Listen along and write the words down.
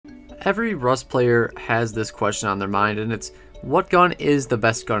Every Rust player has this question on their mind, and it's, what gun is the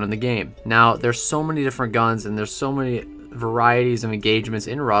best gun in the game? Now, there's so many different guns, and there's so many varieties of engagements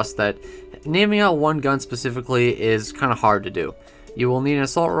in Rust that naming out one gun specifically is kind of hard to do. You will need an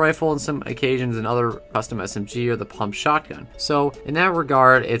assault rifle on some occasions, and other custom SMG or the pump shotgun. So in that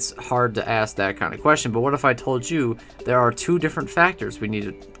regard, it's hard to ask that kind of question. But what if I told you there are two different factors we need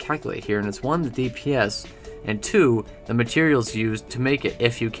to calculate here, and it's one, the DPS, and two, the materials used to make it,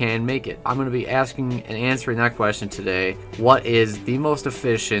 if you can make it. I'm going to be asking and answering that question today. What is the most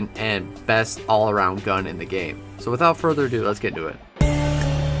efficient and best all-around gun in the game? So without further ado, let's get into it.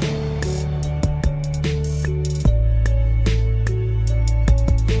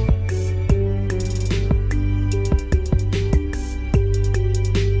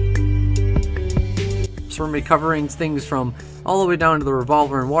 So we're going to be covering things from all the way down to the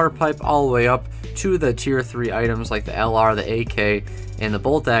revolver and water pipe, all the way up to the tier 3 items like the LR, the AK, and the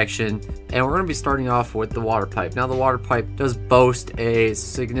bolt action. And we're going to be starting off with the water pipe. Now the water pipe does boast a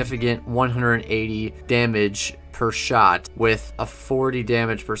significant 180 damage per shot with a 40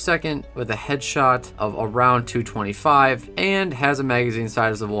 damage per second with a headshot of around 225, and has a magazine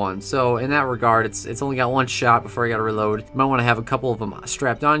size of 1. So in that regard, it's only got one shot before I gotta reload. You might want to have a couple of them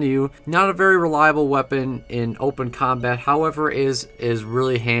strapped onto you. Not a very reliable weapon in open combat, however is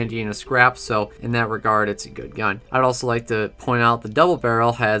really handy in a scrap, so in that regard it's a good gun. I'd also like to point out the double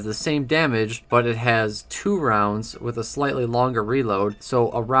barrel has the same damage, but it has 2 rounds with a slightly longer reload,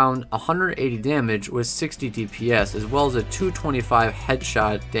 so around 180 damage with 60 DPS, as well as a 225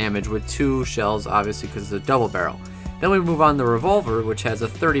 headshot damage with 2 shells, obviously because it's a double barrel. Then we move on to the revolver, which has a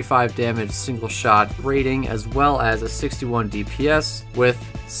 35 damage single shot rating, as well as a 61 DPS with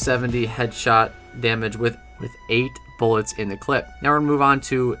 70 headshot damage with 8 bullets in the clip. Now we're going to move on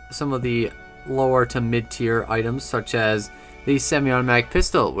to some of the lower to mid tier items, such as the semi-automatic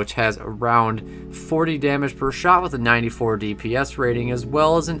pistol, which has around 40 damage per shot with a 94 DPS rating, as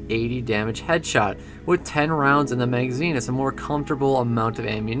well as an 80 damage headshot with 10 rounds in the magazine. It's a more comfortable amount of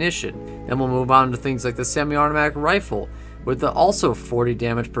ammunition. Then we'll move on to things like the semi-automatic rifle with the also 40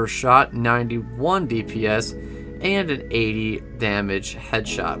 damage per shot, 91 DPS, and an 80 damage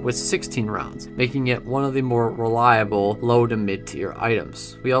headshot with 16 rounds, making it one of the more reliable low to mid tier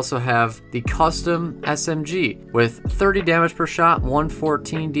items. We also have the custom SMG with 30 damage per shot,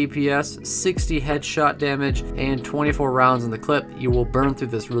 114 DPS, 60 headshot damage, and 24 rounds in the clip. You will burn through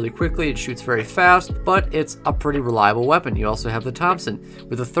this really quickly. It shoots very fast, but it's a pretty reliable weapon. You also have the Thompson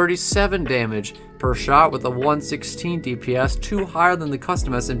with a 37 damage per shot with a 116 DPS, 2 higher than the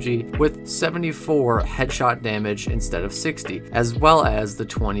custom SMG with 74 headshot damage instead of 60, as well as the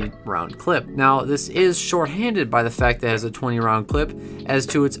 20 round clip. Now this is shorthanded by the fact that it has a 20 round clip as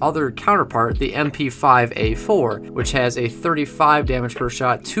to its other counterpart, the MP5A4, which has a 35 damage per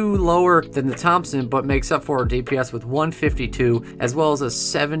shot, 2 lower than the Thompson, but makes up for a DPS with 152, as well as a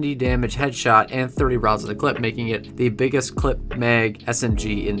 70 damage headshot and 30 rounds of the clip, making it the biggest clip mag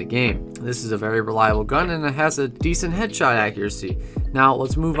SMG in the game. This is a very reliable gun, and it has a decent headshot accuracy. Now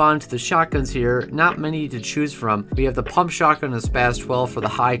let's move on to the shotguns here. Not many to choose from. We have the pump shotgun and the Spaz 12 for the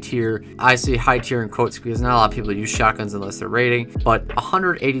high tier. I say high tier in quotes because not a lot of people use shotguns unless they're raiding, but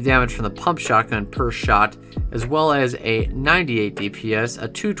 180 damage from the pump shotgun per shot, as well as a 98 DPS, a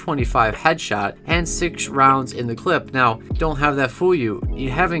 225 headshot, and 6 rounds in the clip. Now, don't have that fool you.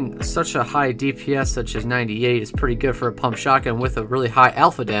 Having such a high DPS such as 98 is pretty good for a pump shotgun with a really high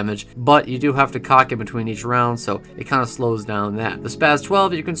alpha damage, but you do have to cock it between each round, so it kind of slows down that. The Spaz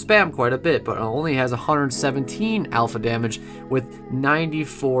 12 you can spam quite a bit, but it only has 117 alpha damage with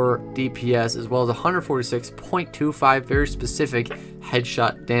 94 DPS, as well as 146.25 very specific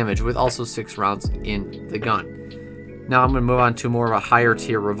headshot damage with also 6 rounds in the gun. Now I'm going to move on to more of a higher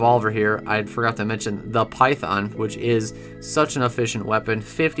tier revolver here. I forgot to mention the Python, which is such an efficient weapon.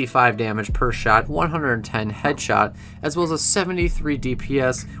 55 damage per shot, 110 headshot, as well as a 73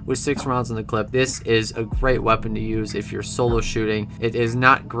 DPS with 6 rounds in the clip. This is a great weapon to use if you're solo shooting. It is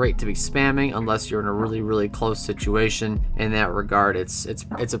not great to be spamming unless you're in a really close situation. In that regard, it's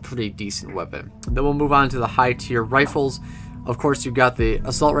a pretty decent weapon. Then we'll move on to the high tier rifles. Of course, you've got the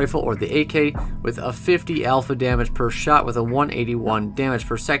assault rifle or the AK with a 50 alpha damage per shot with a 181 damage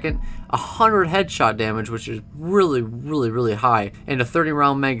per second, 100 headshot damage, which is really high, and a 30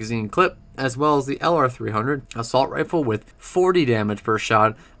 round magazine clip, as well as the LR300 assault rifle with 40 damage per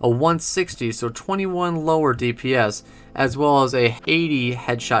shot, a 160, so 21 lower DPS, as well as a 80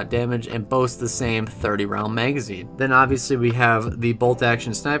 headshot damage, and boasts the same 30 round magazine. Then obviously we have the bolt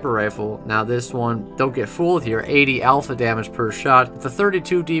action sniper rifle. Now this one, don't get fooled here, 80 alpha damage per shot, the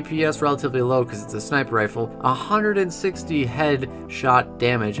 32 DPS, relatively low because it's a sniper rifle, 160 headshot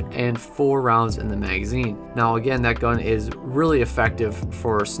damage, and 4 rounds in the magazine. Now again, that gun is really effective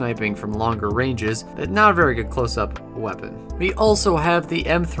for sniping from longer ranges, but not a very good close-up weapon. We also have the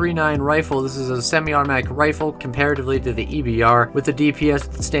M39 rifle. This is a semi-automatic rifle comparatively to the EBR, with the DPS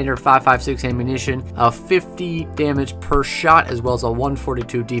with the standard 5.56 ammunition, a 50 damage per shot, as well as a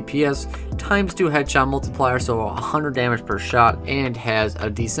 142 DPS, times 2 headshot multiplier, so 100 damage per shot, and has a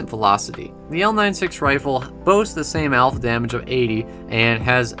decent velocity. The L96 rifle boasts the same alpha damage of 80 and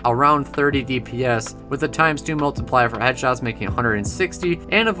has around 30 DPS, with a times 2 multiplier for headshots making 160,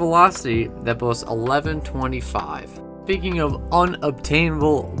 and a velocity that boasts 1125. Speaking of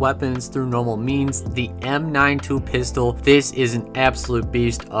unobtainable weapons through normal means, the M92 pistol, this is an absolute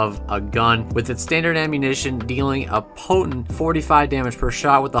beast of a gun, with its standard ammunition dealing a potent 45 damage per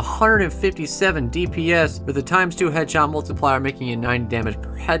shot with 157 DPS, with a times 2 headshot multiplier making it 90 damage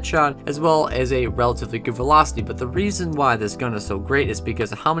per headshot, as well as a relatively good velocity. But the reason why this gun is so great is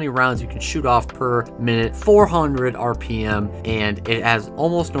because of how many rounds you can shoot off per minute, 400 RPM, and it has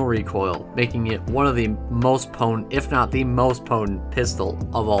almost no recoil, making it one of the most potent, if not the most potent pistol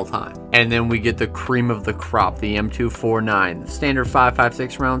of all time. And then we get the cream of the crop, the M249, standard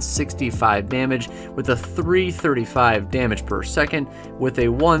 5.56 rounds, 65 damage, with a 335 damage per second, with a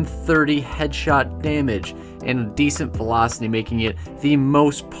 130 headshot damage and a decent velocity, making it the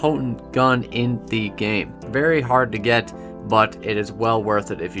most potent gun in the game. Very hard to get, but it is well worth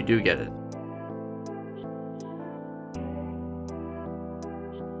it if you do get it.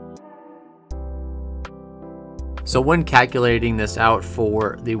 So when calculating this out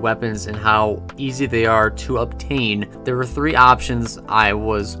for the weapons and how easy they are to obtain, there were 3 options I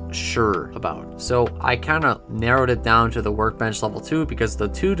was sure about. So I kind of narrowed it down to the workbench level 2, because the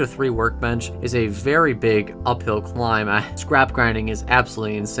 2 to 3 workbench is a very big uphill climb. Scrap grinding is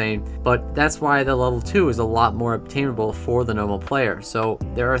absolutely insane, but that's why the level 2 is a lot more obtainable for the normal player. So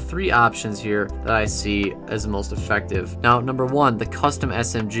there are 3 options here that I see as the most effective. Now, number 1, the custom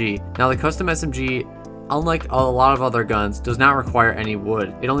SMG. Now the custom SMG, unlike a lot of other guns, does not require any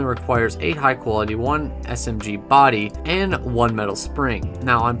wood. It only requires 8 high quality, 1 SMG body, and 1 metal spring.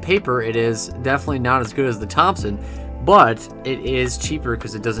 Now on paper, it is definitely not as good as the Thompson, but it is cheaper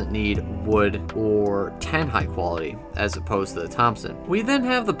because it doesn't need wood or 10 high quality as opposed to the Thompson. We then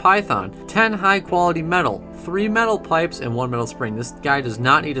have the Python, 10 high quality metal, 3 metal pipes, and 1 metal spring. This guy does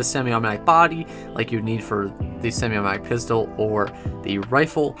not need a semi-automatic body like you'd need for the semi-automatic pistol or the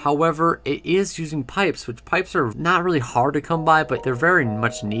rifle. However, it is using pipes, which pipes are not really hard to come by, but they're very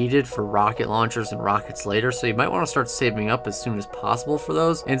much needed for rocket launchers and rockets later, so you might want to start saving up as soon as possible for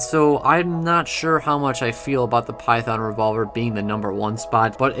those. And so I'm not sure how much I feel about the Python revolver being the number 1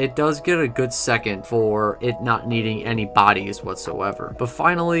 spot, but it does get a good second for it not needing any bodies whatsoever. But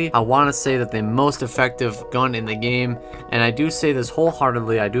finally, I want to say that the most effective gun in the game, and I do say this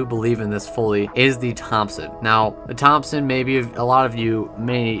wholeheartedly, I do believe in this fully, is the Thompson. Now, the Thompson, maybe a lot of you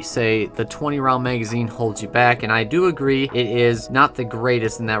may say the 20 round magazine holds you back, and I do agree it is not the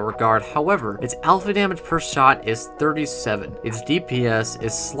greatest in that regard. However, its alpha damage per shot is 37. Its DPS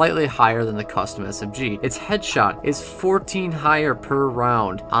is slightly higher than the custom SMG. Its headshot is 14 higher per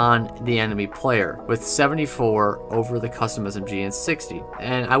round on the enemy player, with 74 over the custom SMG and 60.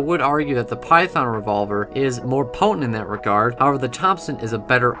 And I would argue that the Python revolver is more potent in that regard. However, the Thompson is a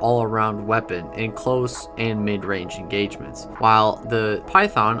better all-around weapon in close and mid-range engagements, while the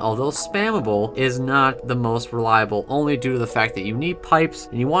Python, although spammable, is not the most reliable, only due to the fact that you need pipes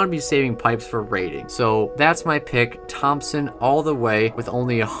and you want to be saving pipes for raiding. So that's my pick, Thompson all the way, with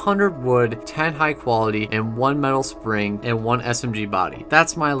only 100 wood, 10 high quality, and 1 metal spring, and 1 SMG body.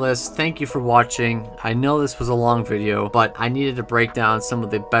 That's my list. Thank you for watching. I know this was a long video, but I needed to break down some of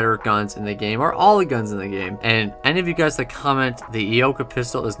the better guns in the game, or all the guns in the game. And any of you guys that comment the Eoka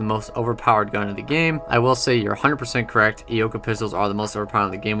pistol is the most overpowered gun in the game, I will say you're 100% correct. Eoka pistols are the most overpowered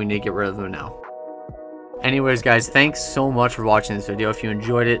in the game. We need to get rid of them now. Anyways, guys, thanks so much for watching this video. If you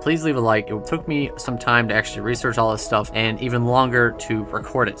enjoyed it, please leave a like. It took me some time to actually research all this stuff and even longer to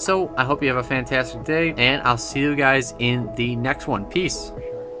record it. So I hope you have a fantastic day, and I'll see you guys in the next one. Peace.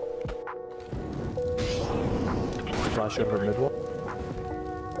 Flash over mid wall.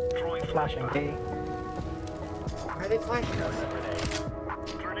 Flashing B. Why are they flashing us?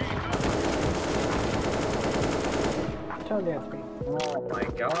 Turn down speed. Oh my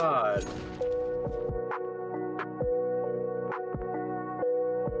god.